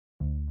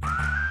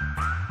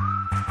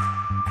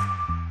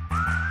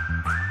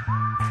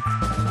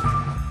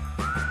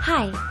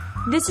Hi,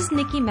 this is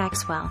Nikki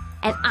Maxwell,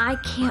 and I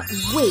can't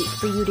wait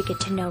for you to get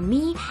to know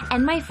me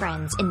and my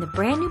friends in the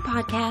brand new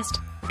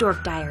podcast,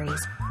 Dork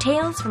Diaries,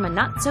 Tales from a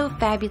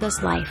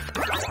Not-So-Fabulous Life.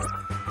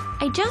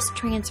 I just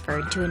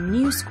transferred to a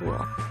new school,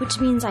 which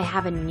means I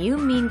have a new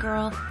mean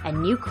girl, a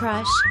new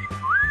crush,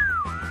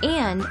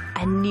 and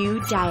a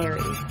new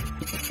diary,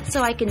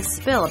 so I can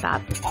spill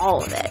about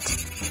all of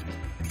it.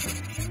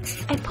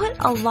 I put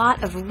a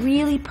lot of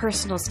really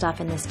personal stuff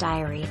in this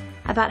diary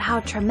about how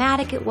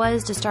traumatic it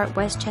was to start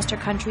Westchester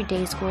Country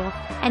Day School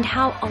and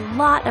how a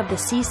lot of the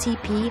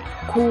CCP,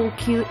 cool,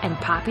 cute, and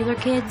popular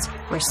kids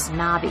were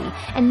snobby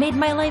and made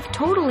my life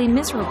totally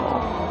miserable.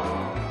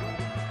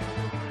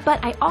 But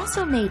I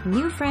also made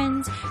new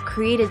friends,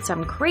 created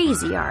some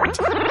crazy art,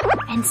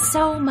 and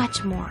so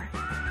much more.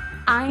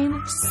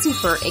 I'm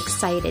super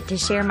excited to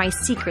share my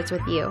secrets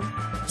with you.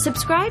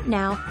 Subscribe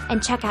now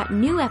and check out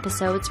new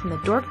episodes from the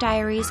Dork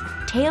Diaries,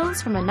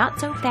 Tales from a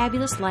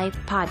Not-So-Fabulous Life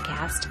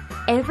podcast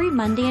every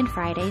Monday and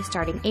Friday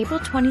starting April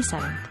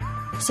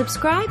 27th.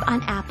 Subscribe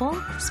on Apple,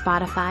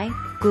 Spotify,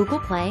 Google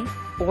Play,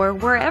 or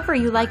wherever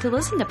you like to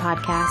listen to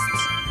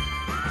podcasts.